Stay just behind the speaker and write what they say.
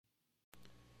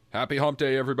Happy Hump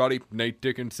Day, everybody. Nate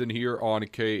Dickinson here on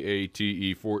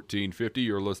KATE 1450.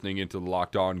 You're listening into the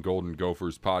Locked On Golden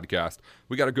Gophers podcast.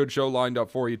 We got a good show lined up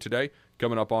for you today.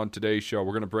 Coming up on today's show,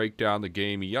 we're going to break down the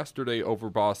game yesterday over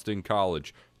Boston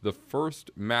College. The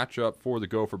first matchup for the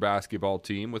Gopher basketball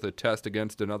team with a test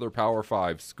against another Power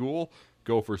 5 school.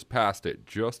 Gophers passed it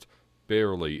just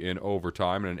barely in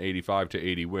overtime in an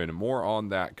 85-80 win. More on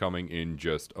that coming in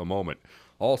just a moment.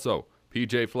 Also,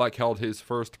 PJ Fleck held his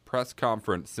first press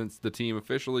conference since the team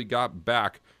officially got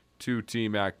back to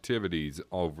team activities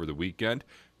over the weekend.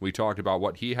 We talked about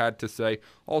what he had to say,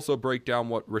 also break down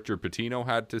what Richard Pitino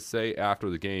had to say after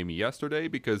the game yesterday,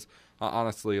 because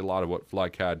honestly, a lot of what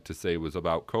Fleck had to say was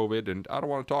about COVID, and I don't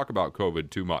want to talk about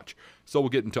COVID too much. So we'll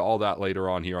get into all that later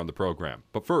on here on the program.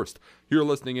 But first, you're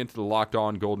listening into the Locked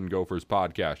On Golden Gophers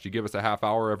podcast. You give us a half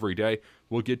hour every day,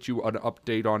 we'll get you an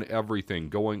update on everything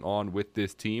going on with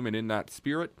this team, and in that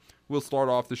spirit, we'll start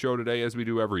off the show today as we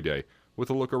do every day, with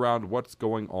a look around what's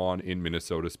going on in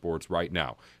Minnesota sports right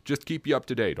now. Just keep you up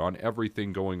to date on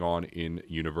everything going on in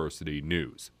university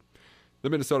news. The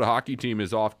Minnesota hockey team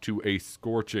is off to a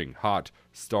scorching hot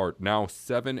start, now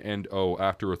 7-0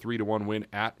 after a 3-1 win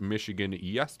at Michigan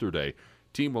yesterday.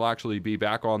 Team will actually be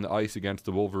back on the ice against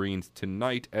the Wolverines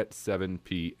tonight at 7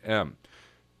 p.m.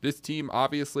 This team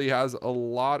obviously has a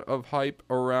lot of hype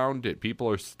around it. People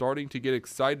are starting to get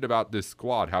excited about this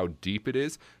squad, how deep it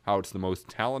is, how it's the most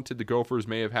talented the Gophers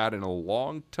may have had in a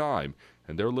long time,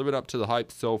 and they're living up to the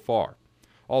hype so far.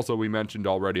 Also, we mentioned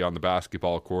already on the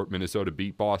basketball court, Minnesota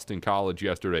beat Boston College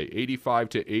yesterday,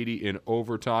 85-80 in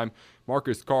overtime.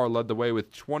 Marcus Carr led the way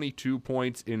with 22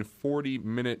 points in 40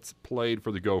 minutes played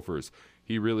for the Gophers.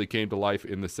 He really came to life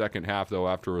in the second half, though,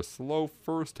 after a slow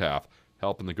first half,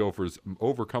 helping the Gophers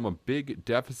overcome a big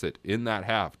deficit in that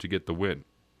half to get the win.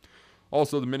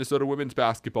 Also, the Minnesota women's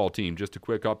basketball team, just a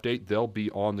quick update, they'll be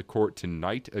on the court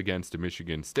tonight against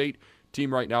Michigan State.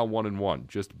 Team right now 1-1,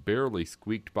 just barely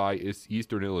squeaked by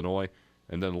Eastern Illinois,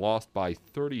 and then lost by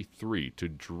 33 to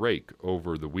Drake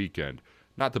over the weekend.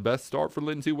 Not the best start for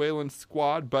Lindsay Whalen's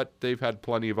squad, but they've had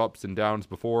plenty of ups and downs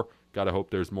before. Gotta hope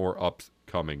there's more ups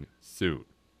coming soon.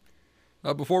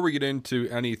 Before we get into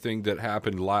anything that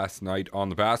happened last night on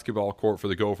the basketball court for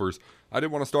the Gophers, I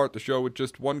did want to start the show with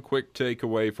just one quick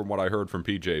takeaway from what I heard from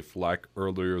PJ Fleck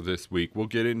earlier this week. We'll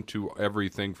get into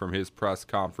everything from his press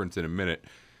conference in a minute,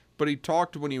 but he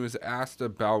talked when he was asked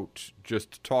about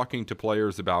just talking to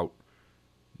players about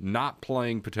not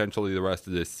playing potentially the rest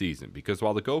of this season, because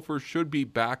while the Gophers should be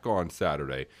back on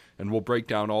Saturday, and we'll break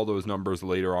down all those numbers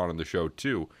later on in the show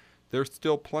too, there's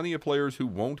still plenty of players who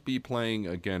won't be playing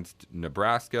against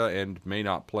Nebraska and may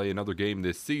not play another game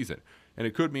this season. And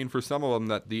it could mean for some of them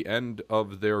that the end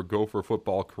of their Gopher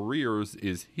football careers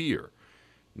is here.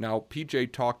 Now,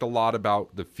 PJ talked a lot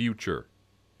about the future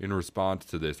in response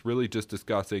to this, really just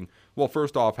discussing, well,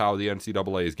 first off, how the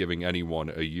NCAA is giving anyone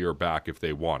a year back if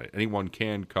they want it. Anyone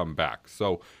can come back.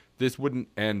 So this wouldn't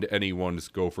end anyone's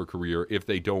Gopher career if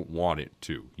they don't want it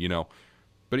to, you know.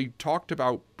 But he talked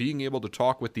about being able to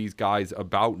talk with these guys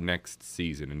about next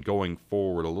season and going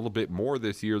forward a little bit more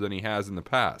this year than he has in the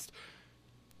past.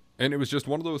 And it was just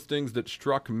one of those things that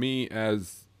struck me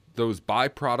as those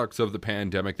byproducts of the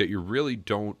pandemic that you really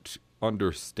don't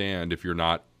understand if you're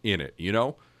not in it, you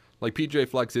know? Like PJ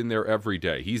Fleck's in there every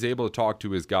day. He's able to talk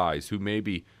to his guys who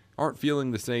maybe aren't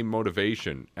feeling the same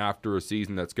motivation after a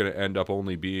season that's going to end up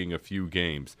only being a few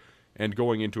games, and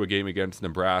going into a game against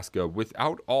Nebraska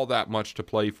without all that much to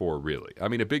play for, really. I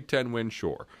mean, a Big Ten win,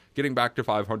 sure. Getting back to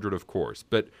 500, of course.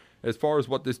 But as far as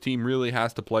what this team really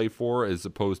has to play for, as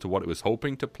opposed to what it was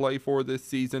hoping to play for this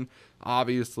season,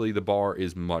 obviously the bar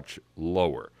is much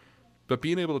lower. But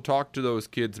being able to talk to those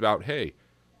kids about, hey,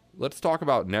 let's talk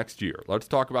about next year. Let's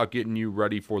talk about getting you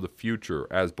ready for the future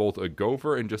as both a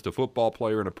Gopher and just a football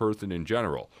player and a person in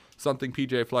general. Something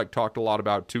PJ Fleck talked a lot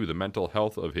about, too, the mental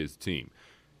health of his team.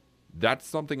 That's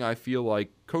something I feel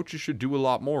like coaches should do a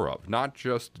lot more of, not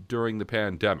just during the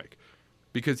pandemic.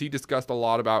 Because he discussed a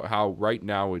lot about how right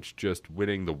now it's just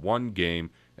winning the one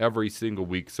game every single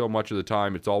week. So much of the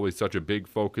time it's always such a big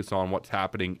focus on what's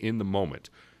happening in the moment.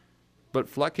 But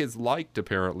Fleck has liked,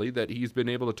 apparently, that he's been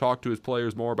able to talk to his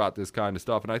players more about this kind of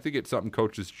stuff. And I think it's something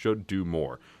coaches should do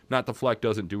more. Not that Fleck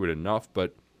doesn't do it enough,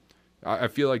 but I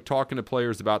feel like talking to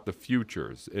players about the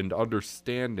futures and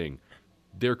understanding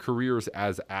their careers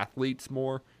as athletes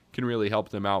more can really help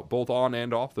them out both on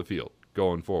and off the field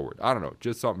going forward. I don't know,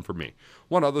 just something for me.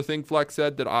 One other thing Fleck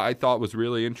said that I thought was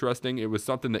really interesting, it was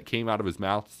something that came out of his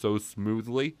mouth so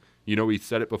smoothly. You know, he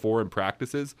said it before in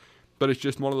practices, but it's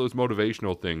just one of those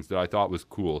motivational things that I thought was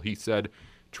cool. He said,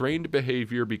 trained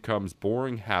behavior becomes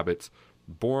boring habits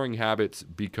boring habits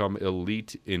become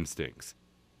elite instincts.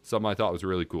 Something I thought was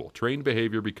really cool. Trained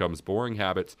behavior becomes boring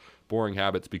habits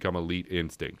become elite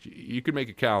instinct. You could make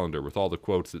a calendar with all the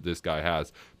quotes that this guy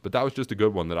has, but that was just a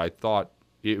good one that I thought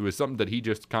it was something that he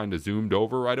just kind of zoomed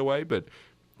over right away, but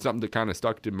something that kind of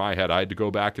stuck in my head. I had to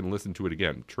go back and listen to it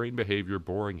again. Trained behavior,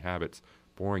 boring habits,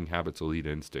 elite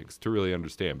instincts, to really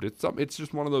understand. It's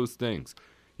just one of those things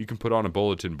you can put on a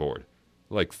bulletin board,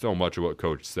 like so much of what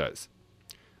Coach says.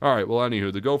 All right, well,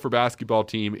 anywho, the Gopher basketball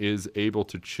team is able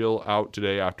to chill out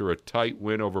today after a tight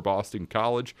win over Boston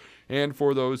College. And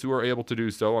for those who are able to do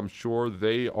so, I'm sure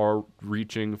they are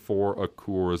reaching for a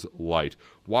Coors Light.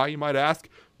 Why, you might ask?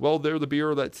 Well, they're the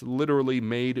beer that's literally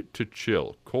made to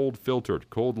chill. Cold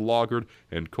filtered, cold lagered,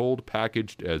 and cold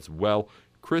packaged as well.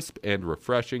 Crisp and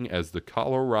refreshing as the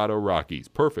Colorado Rockies.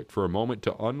 Perfect for a moment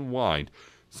to unwind.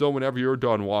 So whenever you're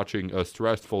done watching a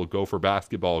stressful Gopher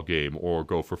basketball game or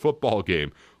Gopher football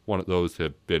game, one of those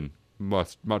have been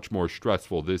much more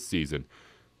stressful this season,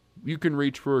 you can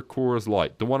reach for a Coors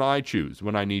Light, the one I choose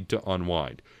when I need to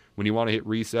unwind. When you want to hit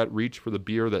reset, reach for the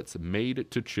beer that's made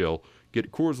to chill.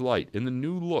 Get Coors Light in the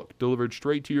new look delivered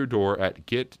straight to your door at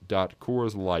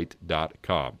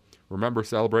get.coorslight.com. Remember,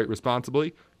 celebrate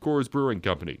responsibly. Coors Brewing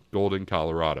Company, Golden,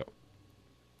 Colorado.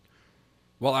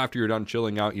 Well, after you're done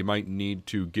chilling out, you might need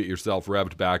to get yourself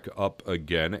revved back up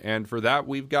again. And for that,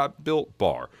 we've got Built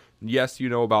Bar. Yes, you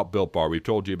know about Built Bar. We've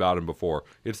told you about them before.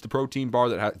 It's the protein bar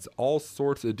that has all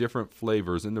sorts of different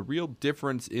flavors. And the real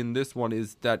difference in this one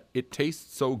is that it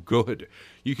tastes so good.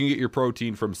 You can get your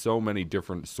protein from so many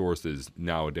different sources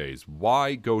nowadays.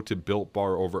 Why go to Built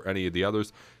Bar over any of the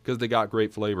others? Because they got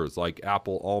great flavors like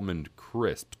apple almond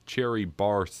crisp, cherry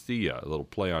barcia, a little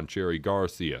play on cherry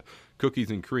Garcia, cookies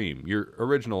and cream, your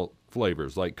original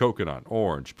flavors like coconut,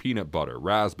 orange, peanut butter,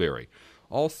 raspberry.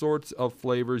 All sorts of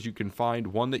flavors. You can find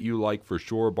one that you like for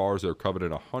sure. Bars are covered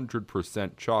in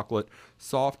 100% chocolate,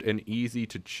 soft and easy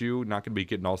to chew. Not going to be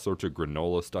getting all sorts of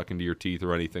granola stuck into your teeth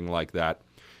or anything like that.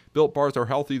 Built Bars are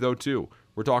healthy though too.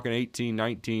 We're talking 18,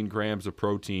 19 grams of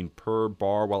protein per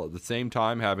bar, while at the same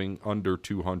time having under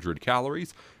 200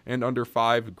 calories and under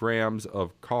 5 grams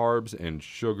of carbs and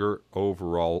sugar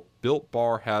overall. Built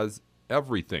Bar has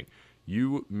everything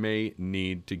you may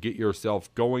need to get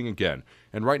yourself going again.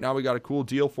 And right now we got a cool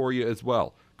deal for you as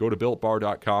well. Go to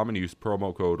BuiltBar.com and use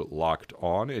promo code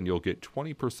LOCKEDON and you'll get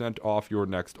 20% off your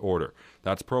next order.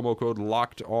 That's promo code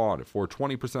LOCKEDON for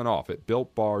 20% off at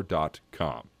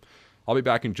BuiltBar.com. I'll be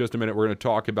back in just a minute. We're going to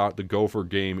talk about the Gopher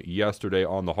game yesterday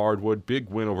on the hardwood. Big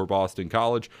win over Boston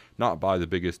College. Not by the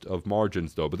biggest of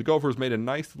margins, though. But the Gophers made a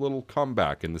nice little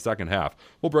comeback in the second half.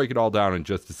 We'll break it all down in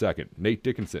just a second. Nate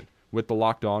Dickinson with the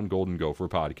Locked On Golden Gopher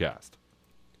podcast.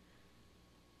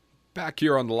 Back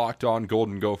here on the Locked On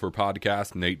Golden Gopher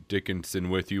podcast, Nate Dickinson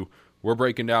with you. We're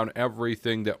breaking down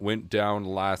everything that went down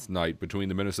last night between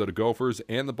the Minnesota Gophers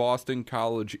and the Boston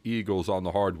College Eagles on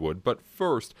the hardwood. But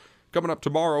first, coming up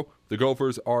tomorrow, the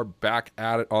Gophers are back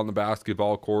at it on the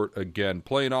basketball court again,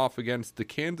 playing off against the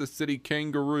Kansas City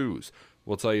Kangaroos.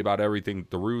 We'll tell you about everything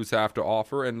the Roos have to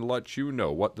offer and let you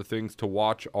know what the things to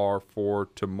watch are for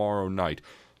tomorrow night.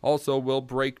 Also, we'll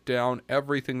break down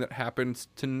everything that happens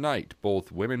tonight,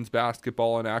 both women's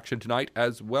basketball in action tonight,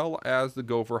 as well as the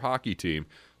Gopher hockey team.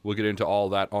 We'll get into all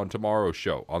that on tomorrow's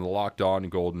show on the Locked On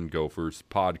Golden Gophers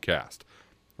podcast.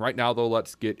 Right now, though,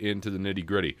 let's get into the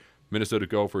nitty-gritty. Minnesota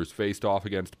Gophers faced off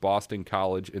against Boston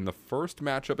College in the first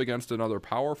matchup against another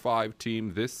Power 5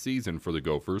 team this season for the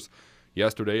Gophers.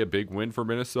 Yesterday, a big win for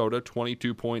Minnesota,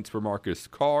 22 points for Marcus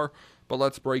Carr. But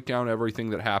let's break down everything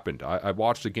that happened. I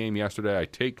watched the game yesterday. I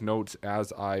take notes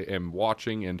as I am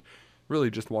watching and really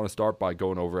just want to start by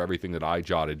going over everything that I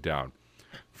jotted down.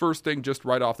 First thing, just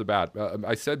right off the bat,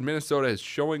 I said Minnesota is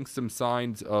showing some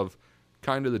signs of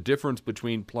kind of the difference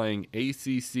between playing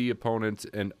ACC opponents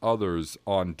and others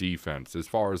on defense, as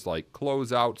far as like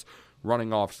closeouts,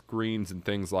 running off screens, and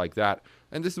things like that.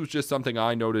 And this was just something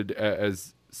I noted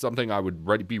as something I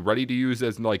would be ready to use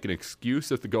as like an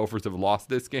excuse if the Gophers have lost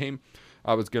this game.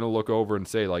 I was going to look over and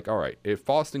say, like, all right, if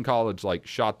Boston College like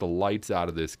shot the lights out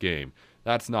of this game,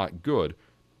 that's not good.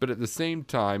 But at the same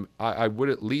time, I would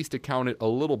at least account it a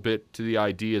little bit to the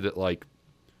idea that, like,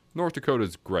 North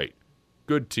Dakota's great.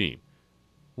 Good team.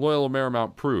 Loyola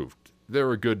Marymount proved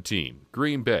they're a good team.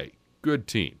 Green Bay, good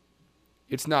team.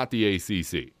 It's not the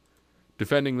ACC.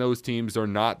 Defending those teams are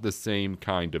not the same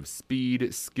kind of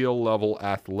speed, skill level,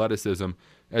 athleticism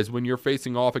as when you're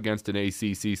facing off against an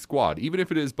ACC squad, even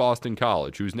if it is Boston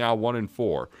College, who's now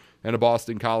 1-4, and a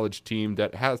Boston College team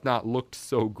that has not looked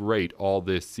so great all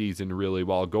this season really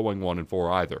while going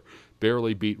 1-4 either.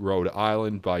 Barely beat Rhode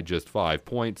Island by just 5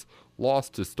 points,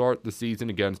 lost to start the season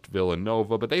against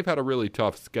Villanova, but they've had a really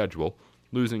tough schedule,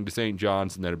 losing to St.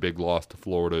 John's and then a big loss to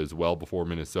Florida as well before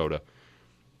Minnesota.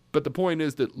 But the point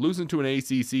is that losing to an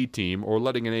ACC team or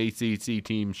letting an ACC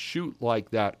team shoot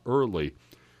like that early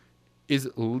is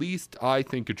at least, I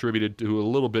think, attributed to a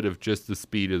little bit of just the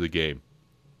speed of the game.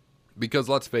 Because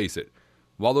let's face it,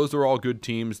 while those are all good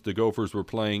teams, the Gophers were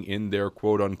playing in their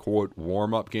quote-unquote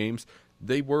warm-up games.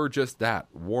 They were just that,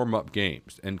 warm-up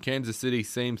games. And Kansas City,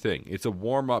 same thing. It's a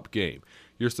warm-up game.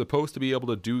 You're supposed to be able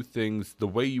to do things the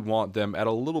way you want them at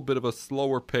a little bit of a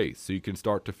slower pace so you can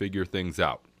start to figure things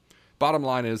out. Bottom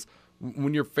line is,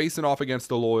 when you're facing off against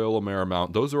the Loyola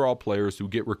Marymount, those are all players who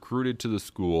get recruited to the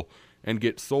school and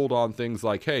get sold on things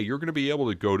like, hey, you're going to be able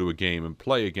to go to a game and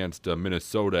play against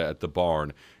Minnesota at the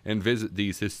Barn and visit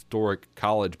these historic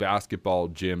college basketball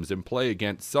gyms and play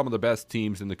against some of the best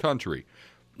teams in the country.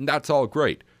 And that's all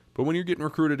great. But when you're getting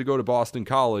recruited to go to Boston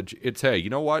College, it's, hey, you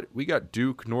know what? We got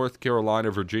Duke, North Carolina,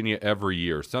 Virginia every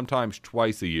year, sometimes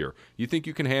twice a year. You think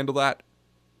you can handle that?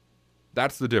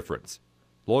 That's the difference.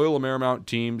 Loyola Marymount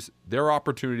teams, their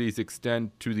opportunities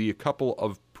extend to the couple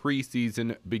of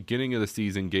preseason, beginning of the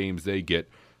season games they get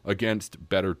against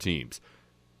better teams.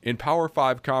 In Power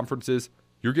 5 conferences,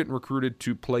 you're getting recruited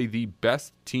to play the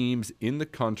best teams in the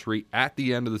country at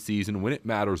the end of the season when it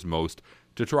matters most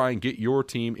to try and get your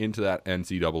team into that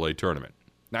NCAA tournament.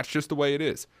 That's just the way it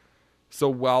is. So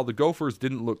while the Gophers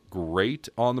didn't look great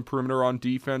on the perimeter on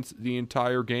defense the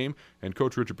entire game, and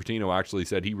Coach Richard Pitino actually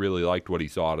said he really liked what he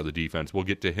saw out of the defense. We'll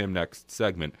get to him next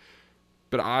segment.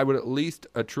 But I would at least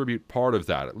attribute part of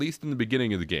that, at least in the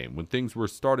beginning of the game, when things were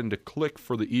starting to click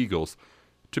for the Eagles,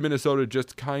 to Minnesota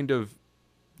just kind of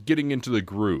getting into the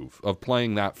groove of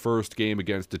playing that first game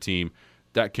against a team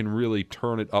that can really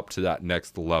turn it up to that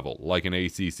next level, like an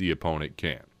ACC opponent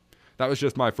can. That was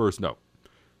just my first note.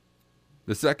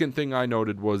 The second thing I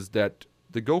noted was that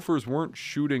the Gophers weren't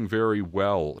shooting very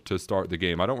well to start the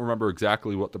game. I don't remember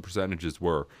exactly what the percentages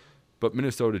were, but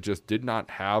Minnesota just did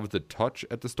not have the touch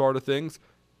at the start of things,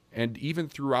 and even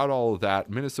throughout all of that,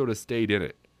 Minnesota stayed in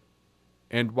it.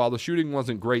 And while the shooting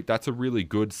wasn't great, that's a really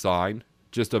good sign,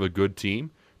 just of a good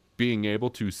team, being able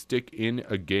to stick in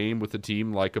a game with a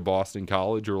team like a Boston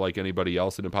College or like anybody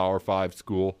else in a Power 5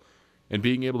 school, and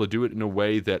being able to do it in a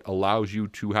way that allows you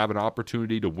to have an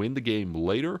opportunity to win the game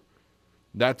later,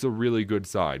 that's a really good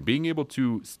sign. Being able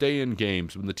to stay in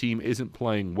games when the team isn't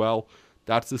playing well,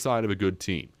 that's the sign of a good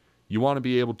team. You want to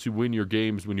be able to win your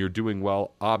games when you're doing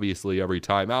well, obviously, every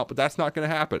time out, but that's not going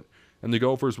to happen. And the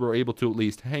Gophers were able to at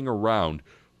least hang around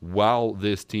while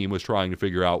this team was trying to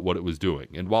figure out what it was doing.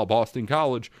 And while Boston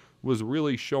College was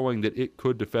really showing that it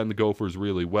could defend the Gophers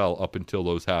really well up until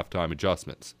those halftime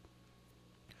adjustments.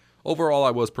 Overall, I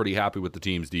was pretty happy with the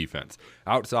team's defense.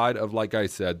 Outside of, like I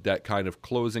said, that kind of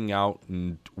closing out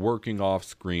and working off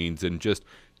screens and just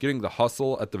getting the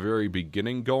hustle at the very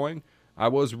beginning going, I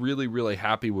was really, really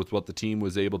happy with what the team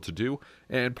was able to do.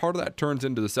 And part of that turns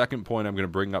into the second point I'm going to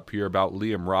bring up here about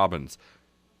Liam Robbins.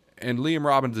 And Liam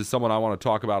Robbins is someone I want to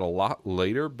talk about a lot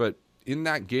later, but in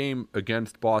that game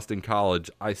against Boston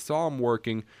College, I saw him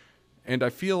working, and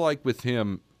I feel like with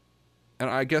him,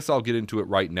 and I guess I'll get into it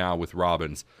right now with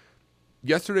Robbins,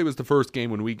 yesterday was the first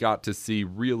game when we got to see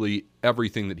really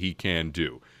everything that he can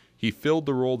do. He filled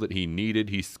the role that he needed,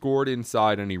 he scored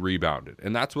inside, and he rebounded.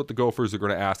 And that's what the Gophers are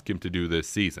going to ask him to do this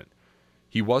season.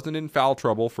 He wasn't in foul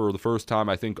trouble for the first time,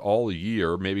 I think, all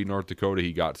year. Maybe North Dakota,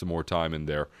 he got some more time in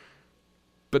there.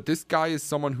 But this guy is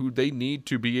someone who they need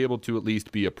to be able to at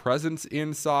least be a presence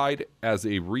inside as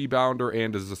a rebounder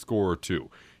and as a scorer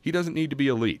too. He doesn't need to be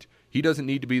elite. He doesn't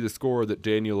need to be the scorer that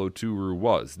Daniel Oturu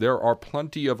was. There are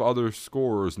plenty of other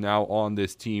scorers now on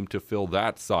this team to fill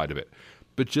that side of it.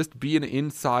 But just be an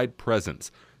inside presence.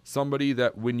 Somebody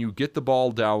that when you get the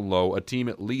ball down low, a team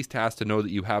at least has to know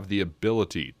that you have the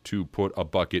ability to put a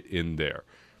bucket in there.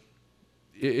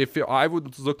 If I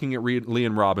was looking at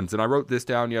Liam Robbins, and I wrote this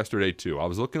down yesterday too. I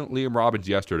was looking at Liam Robbins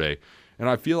yesterday, and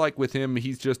I feel like with him,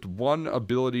 he's just one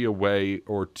ability away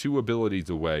or two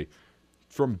abilities away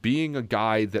from being a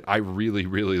guy that I really,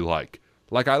 really like.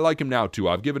 Like, I like him now, too.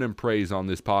 I've given him praise on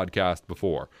this podcast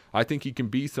before. I think he can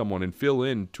be someone and fill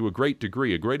in to a great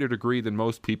degree, a greater degree than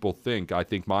most people think. I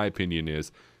think my opinion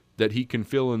is that he can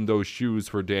fill in those shoes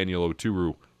for Daniel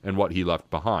Oturu and what he left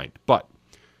behind. But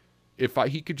if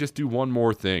he could just do one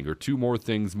more thing or two more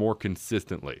things more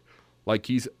consistently, like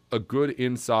he's a good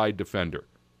inside defender.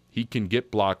 He can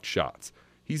get blocked shots.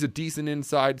 He's a decent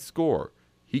inside scorer.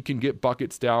 He can get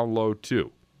buckets down low,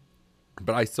 too.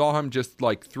 But I saw him just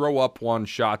like throw up one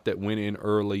shot that went in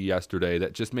early yesterday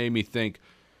that just made me think,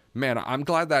 man, I'm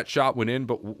glad that shot went in,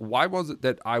 but why was it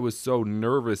that I was so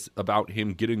nervous about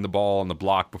him getting the ball on the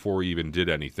block before he even did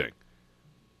anything?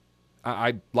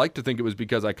 I'd like to think it was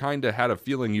because I kind of had a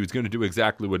feeling he was going to do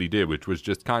exactly what he did, which was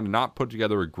just kind of not put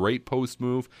together a great post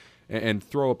move and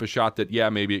throw up a shot that, yeah,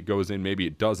 maybe it goes in, maybe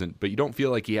it doesn't, but you don't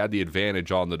feel like he had the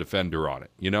advantage on the defender on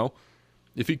it, you know?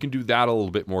 If he can do that a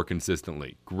little bit more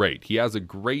consistently, great. He has a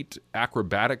great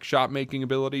acrobatic shot-making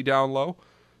ability down low.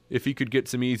 If he could get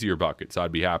some easier buckets,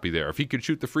 I'd be happy there. If he could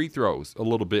shoot the free throws a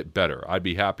little bit better, I'd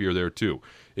be happier there too.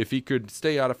 If he could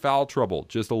stay out of foul trouble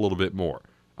just a little bit more,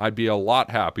 I'd be a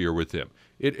lot happier with him.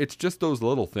 It's just those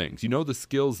little things. You know the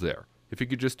skills there. If he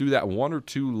could just do that one or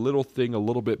two little thing a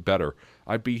little bit better,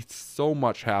 I'd be so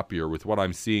much happier with what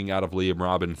I'm seeing out of Liam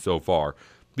Robbins so far.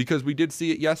 Because we did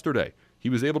see it yesterday. He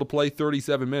was able to play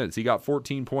 37 minutes. He got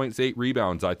 14 points, 8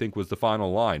 rebounds, I think was the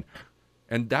final line.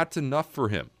 And that's enough for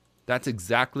him. That's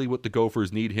exactly what the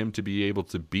Gophers need him to be able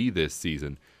to be this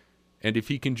season. And if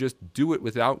he can just do it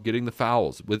without getting the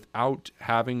fouls, without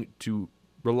having to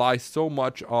rely so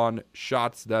much on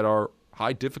shots that are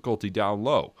high difficulty down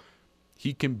low,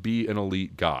 he can be an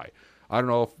elite guy. I don't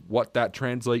know what that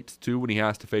translates to when he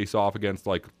has to face off against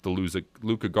like the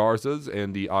Luka Garzas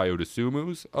and the Iota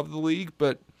Sumus of the league,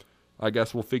 but I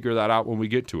guess we'll figure that out when we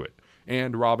get to it.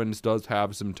 And Robbins does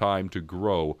have some time to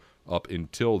grow up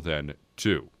until then,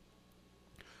 too.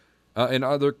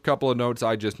 Another couple of notes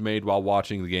I just made while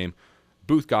watching the game.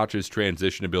 Booth Gotch's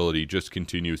transition ability just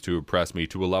continues to impress me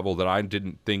to a level that I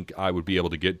didn't think I would be able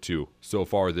to get to so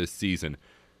far this season.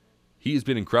 He's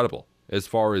been incredible as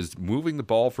far as moving the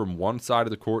ball from one side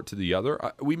of the court to the other.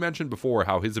 We mentioned before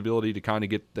how his ability to kind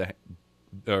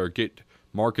of get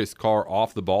Marcus Carr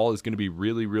off the ball is going to be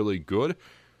really, really good,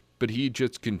 but he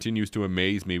just continues to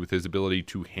amaze me with his ability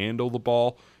to handle the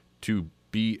ball, to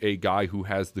be a guy who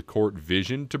has the court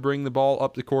vision to bring the ball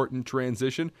up the court in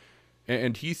transition.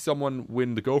 And he's someone,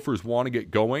 when the Gophers want to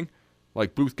get going,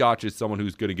 like Booth Gotch is someone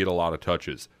who's going to get a lot of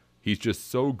touches. He's just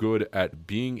so good at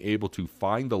being able to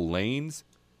find the lanes,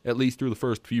 at least through the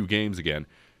first few games again,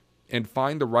 and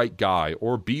find the right guy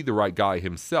or be the right guy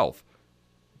himself,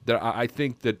 that I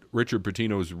think that Richard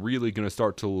Pitino is really going to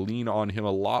start to lean on him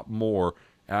a lot more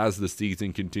as the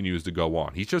season continues to go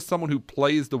on. He's just someone who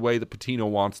plays the way that Pitino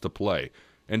wants to play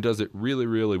and does it really,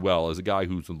 really well as a guy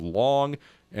who's long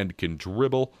and can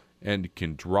dribble and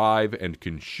can drive and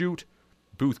can shoot.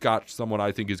 Booth Gotch, someone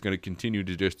I think is going to continue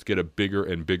to just get a bigger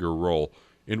and bigger role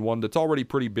in one that's already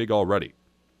pretty big already.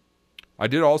 I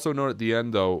did also note at the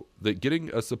end, though, that getting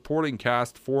a supporting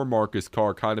cast for Marcus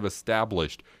Carr kind of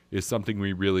established is something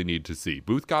we really need to see.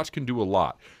 Booth Gotch can do a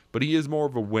lot, but he is more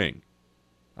of a wing.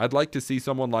 I'd like to see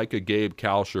someone like a Gabe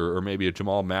Kalsher or maybe a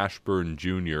Jamal Mashburn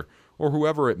Jr. or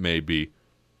whoever it may be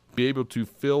able to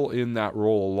fill in that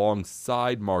role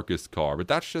alongside Marcus Carr. But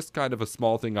that's just kind of a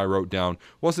small thing I wrote down.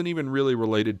 Wasn't even really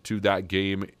related to that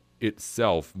game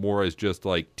itself, more as just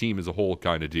like team as a whole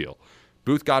kind of deal.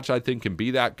 Booth Gotch, I think, can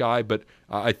be that guy, but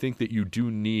I think that you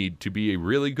do need to be a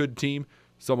really good team,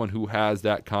 someone who has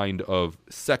that kind of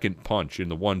second punch in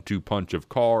the 1-2 punch of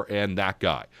Carr and that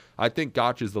guy. I think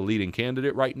Gotch is the leading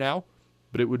candidate right now,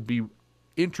 but it would be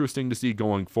interesting to see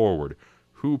going forward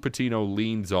who Pitino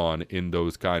leans on in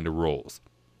those kind of roles.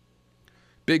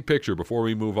 Big picture before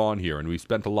we move on here, and we've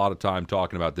spent a lot of time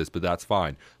talking about this, but that's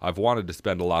fine. I've wanted to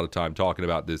spend a lot of time talking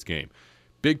about this game.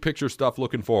 Big picture stuff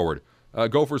looking forward.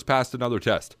 Gophers passed another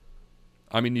test.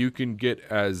 I mean, you can get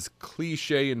as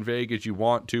cliche and vague as you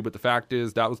want to, but the fact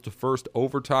is that was the first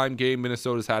overtime game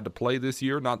Minnesota's had to play this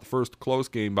year. Not the first close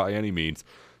game by any means,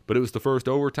 but it was the first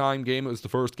overtime game. It was the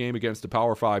first game against a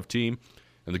Power 5 team,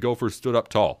 and the Gophers stood up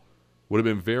tall. Would have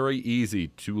been very easy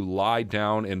to lie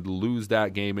down and lose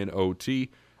that game in OT.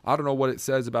 I don't know what it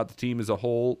says about the team as a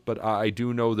whole, but I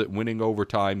do know that winning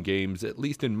overtime games, at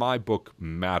least in my book,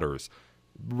 matters,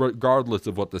 regardless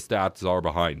of what the stats are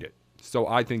behind it. So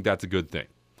I think that's a good thing.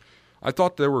 I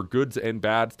thought there were goods and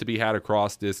bads to be had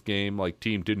across this game. Like,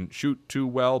 team didn't shoot too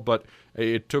well, but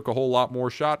it took a whole lot more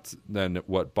shots than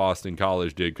what Boston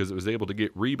College did because it was able to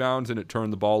get rebounds and it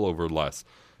turned the ball over less.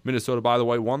 Minnesota, by the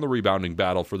way, won the rebounding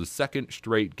battle for the second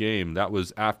straight game. That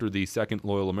was after the second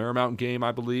Loyola Marymount game,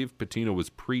 I believe. Pitino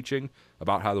was preaching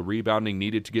about how the rebounding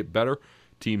needed to get better.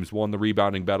 Teams won the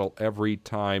rebounding battle every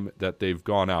time that they've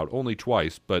gone out. Only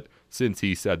twice, but since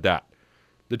he said that.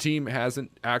 The team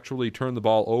hasn't actually turned the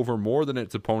ball over more than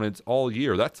its opponents all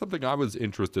year. That's something I was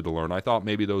interested to learn. I thought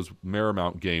maybe those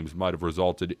Marymount games might have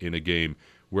resulted in a game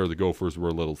where the Gophers were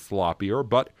a little sloppier,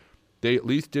 but they at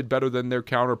least did better than their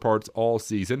counterparts all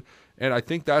season, and I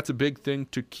think that's a big thing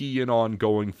to key in on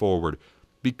going forward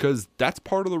because that's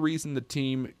part of the reason the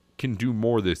team can do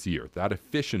more this year, that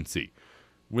efficiency.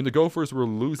 When the Gophers were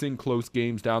losing close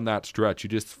games down that stretch, you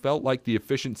just felt like the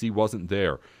efficiency wasn't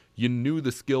there. You knew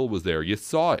the skill was there. You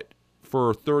saw it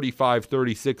for 35,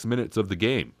 36 minutes of the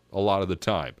game a lot of the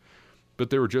time.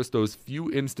 But there were just those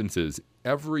few instances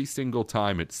every single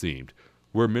time, it seemed,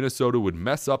 where Minnesota would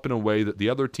mess up in a way that the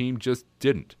other team just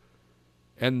didn't.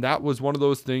 And that was one of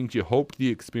those things you hoped the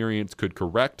experience could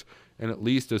correct, and at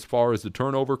least as far as the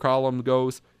turnover column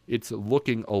goes, it's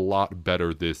looking a lot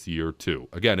better this year too.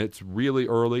 Again, it's really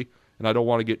early, and I don't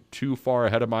want to get too far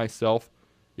ahead of myself.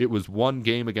 It was one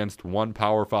game against one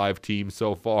Power 5 team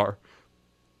so far,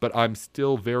 but I'm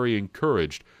still very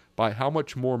encouraged by how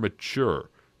much more mature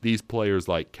these players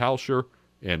like Kalsher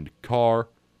and Carr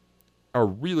are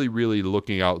really, really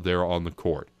looking out there on the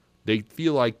court. They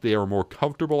feel like they are more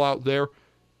comfortable out there,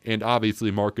 and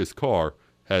obviously Marcus Carr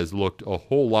has looked a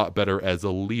whole lot better as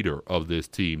a leader of this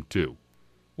team too.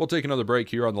 We'll take another break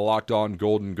here on the Locked On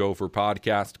Golden Gopher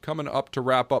podcast. Coming up to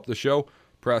wrap up the show,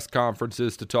 press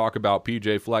conferences to talk about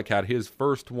PJ Fleck had his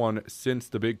first one since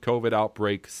the big COVID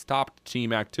outbreak stopped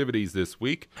team activities this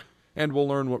week. And we'll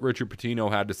learn what Richard Pitino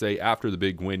had to say after the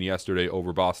big win yesterday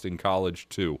over Boston College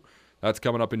too. That's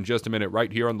coming up in just a minute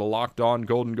right here on the Locked On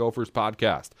Golden Gophers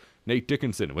podcast. Nate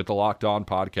Dickinson with the Locked On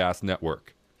Podcast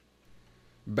Network.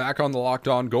 Back on the Locked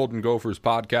On Golden Gophers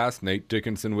podcast, Nate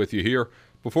Dickinson with you here.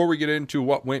 Before we get into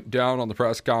what went down on the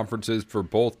press conferences for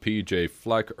both PJ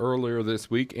Fleck earlier this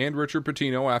week and Richard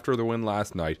Pitino after the win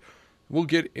last night, we'll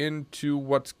get into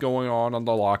what's going on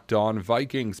the Locked On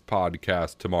Vikings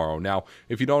podcast tomorrow. Now,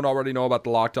 if you don't already know about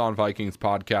the Locked On Vikings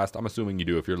podcast, I'm assuming you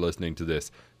do if you're listening to this.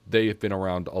 They have been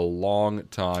around a long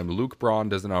time. Luke Braun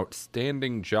does an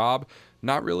outstanding job,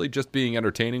 not really just being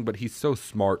entertaining, but he's so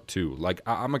smart too. Like,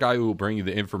 I'm a guy who will bring you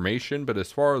the information, but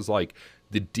as far as like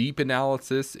the deep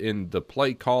analysis in the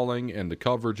play calling and the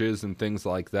coverages and things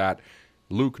like that,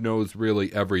 Luke knows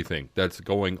really everything that's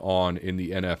going on in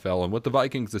the NFL and with the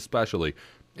Vikings especially.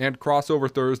 And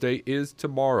Crossover Thursday is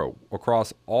tomorrow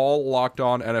across all Locked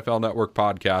On NFL Network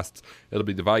podcasts. It'll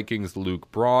be the Vikings'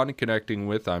 Luke Braun connecting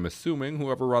with, I'm assuming,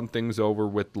 whoever run things over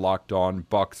with Locked On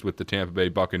Bucks with the Tampa Bay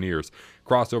Buccaneers.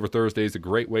 Crossover Thursday is a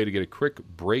great way to get a quick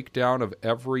breakdown of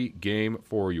every game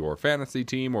for your fantasy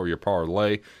team or your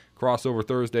parlay. Crossover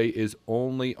Thursday is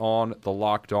only on the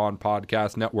Locked On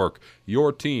Podcast Network.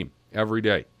 Your team every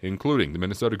day, including the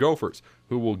Minnesota Gophers,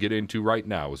 who we'll get into right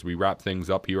now as we wrap things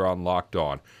up here on Locked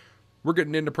On. We're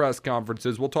getting into press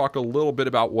conferences. We'll talk a little bit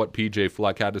about what PJ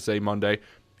Fleck had to say Monday.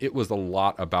 It was a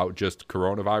lot about just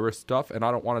coronavirus stuff, and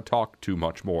I don't want to talk too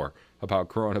much more about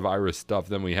coronavirus stuff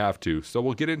than we have to. So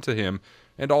we'll get into him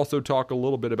and also talk a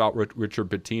little bit about what Richard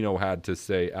Pitino had to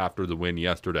say after the win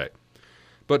yesterday.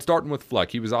 But starting with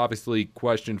Fleck, he was obviously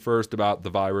questioned first about the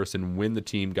virus and when the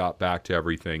team got back to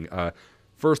everything.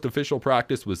 First official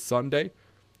practice was Sunday.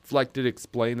 Fleck did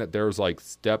explain that there's like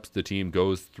steps the team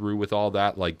goes through with all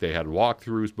that. Like they had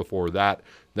walkthroughs before that.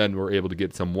 Then were able to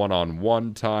get some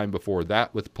one-on-one time before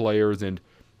that with players. And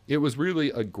it was really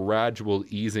a gradual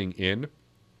easing in,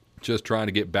 just trying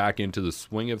to get back into the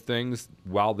swing of things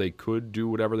while they could do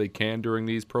whatever they can during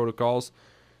these protocols.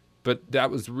 But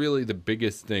that was really the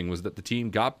biggest thing, was that the team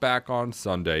got back on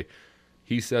Sunday.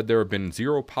 He said there have been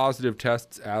 0 positive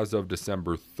tests as of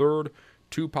December 3rd.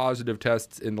 2 positive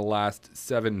tests in the last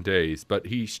 7 days, but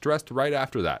he stressed right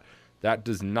after that, that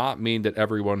does not mean that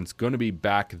everyone's going to be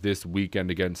back this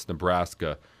weekend against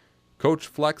Nebraska. Coach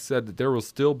Fleck said that there will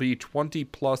still be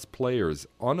 20-plus players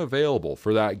unavailable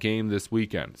for that game this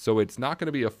weekend, so it's not going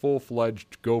to be a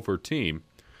full-fledged Gopher team,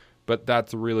 but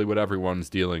that's really what everyone's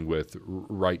dealing with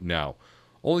right now.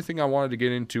 Only thing I wanted to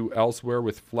get into elsewhere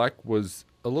with Fleck was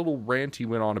a little rant he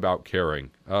went on about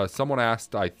caring. Someone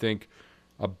asked, I think,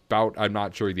 about, I'm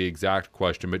not sure the exact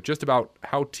question, but just about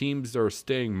how teams are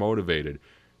staying motivated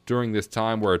during this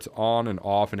time where it's on and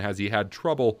off, and has he had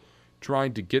trouble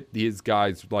trying to get these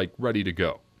guys like ready to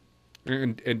go?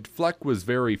 And Fleck was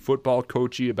very football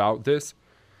coachy about this.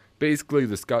 Basically,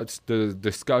 the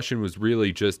discussion was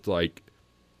really just like,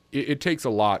 it takes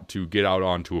a lot to get out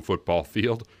onto a football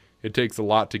field. It takes a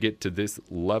lot to get to this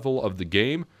level of the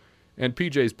game. And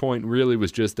PJ's point really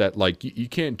was just that, like, you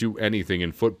can't do anything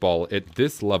in football at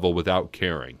this level without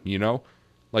caring, you know?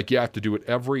 Like, you have to do it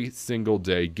every single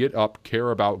day. Get up,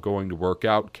 care about going to work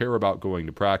out, care about going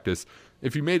to practice.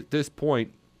 If you made it this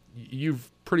point,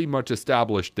 you've pretty much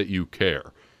established that you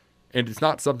care. And it's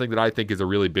not something that I think is a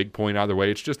really big point either way.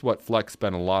 It's just what Fleck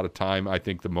spent a lot of time, I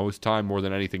think the most time more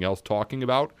than anything else, talking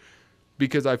about.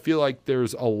 Because I feel like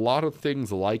there's a lot of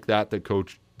things like that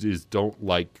coaches don't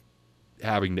like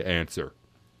having to answer.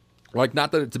 Like,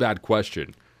 not that it's a bad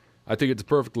question. I think it's a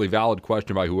perfectly valid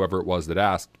question by whoever it was that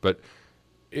asked, but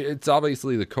It's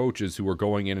obviously the coaches who are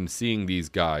going in and seeing these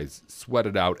guys sweat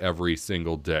it out every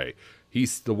single day.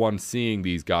 He's the one seeing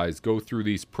these guys go through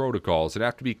these protocols and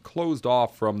have to be closed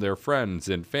off from their friends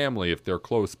and family if they're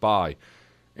close by,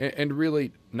 and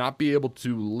really not be able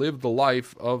to live the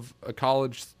life of a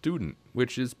college student,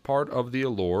 which is part of the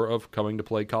allure of coming to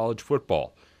play college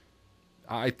football.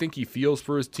 I think he feels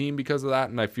for his team because of that,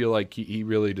 and I feel like he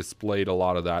really displayed a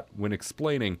lot of that when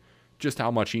explaining just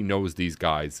how much he knows these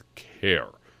guys care.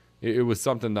 It was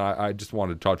something that I just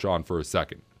wanted to touch on for a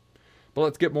second. But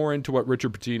let's get more into what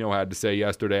Richard Pitino had to say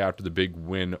yesterday after the big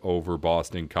win over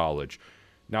Boston College.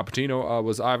 Now, Pitino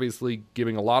was obviously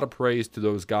giving a lot of praise to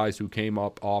those guys who came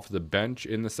up off the bench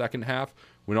in the second half,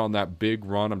 went on that big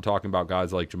run. I'm talking about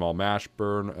guys like Jamal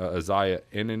Mashburn, Isaiah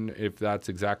Innen, if that's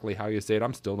exactly how you say it.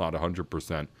 I'm still not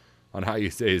 100% on how you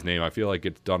say his name. I feel like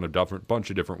it's done a bunch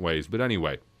of different ways. But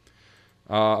anyway,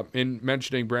 in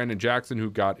mentioning Brandon Jackson,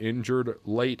 who got injured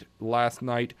late last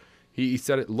night, he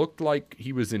said it looked like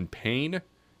he was in pain.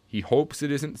 He hopes it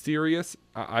isn't serious.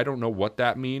 I don't know what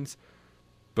that means.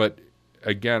 But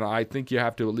again, I think you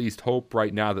have to at least hope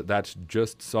right now that that's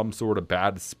just some sort of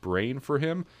bad sprain for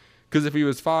him. Because if he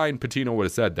was fine, Pitino would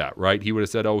have said that, right? He would have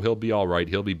said, oh, he'll be all right.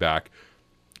 He'll be back.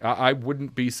 I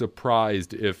wouldn't be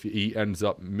surprised if he ends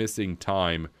up missing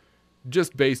time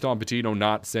just based on Pitino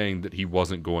not saying that he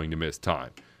wasn't going to miss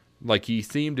time. Like, he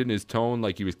seemed in his tone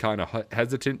like he was kind of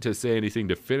hesitant to say anything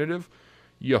definitive.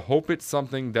 You hope it's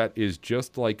something that is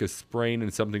just like a sprain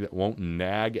and something that won't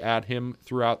nag at him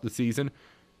throughout the season,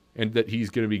 and that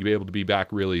he's going to be able to be back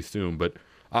really soon. But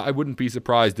I wouldn't be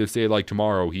surprised if, say, like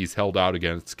tomorrow, he's held out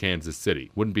against Kansas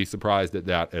City. Wouldn't be surprised at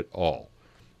that at all.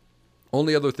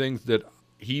 Only other things that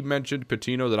he mentioned,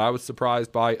 Pitino, that I was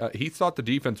surprised by, he thought the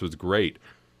defense was great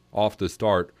off the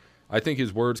start. I think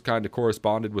his words kind of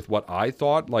corresponded with what I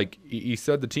thought. Like, he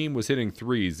said the team was hitting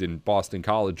threes in Boston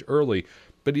College early,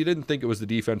 but he didn't think it was the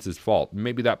defense's fault.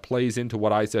 Maybe that plays into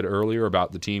what I said earlier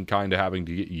about the team kind of having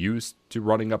to get used to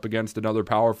running up against another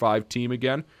Power 5 team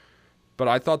again. But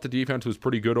I thought the defense was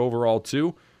pretty good overall,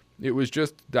 too. It was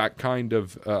just that kind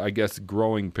of,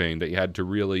 growing pain that you had to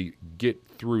really get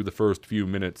through the first few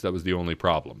minutes. That was the only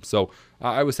problem. So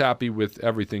I was happy with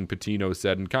everything Pitino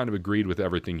said and kind of agreed with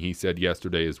everything he said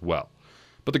yesterday as well.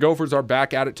 But the Gophers are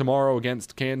back at it tomorrow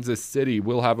against Kansas City.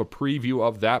 We'll have a preview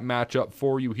of that matchup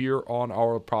for you here on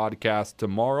our podcast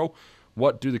tomorrow.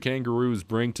 What do the Kangaroos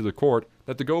bring to the court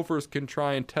that the Gophers can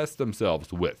try and test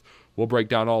themselves with? We'll break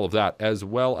down all of that, as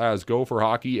well as Gopher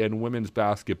hockey and women's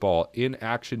basketball in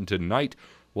action tonight.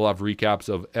 We'll have recaps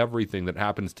of everything that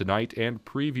happens tonight and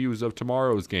previews of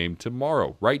tomorrow's game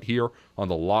tomorrow, right here on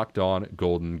the Locked On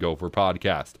Golden Gopher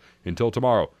podcast. Until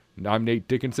tomorrow, I'm Nate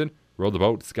Dickinson. Row the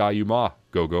boat, Sky U Ma.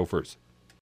 Go Gophers.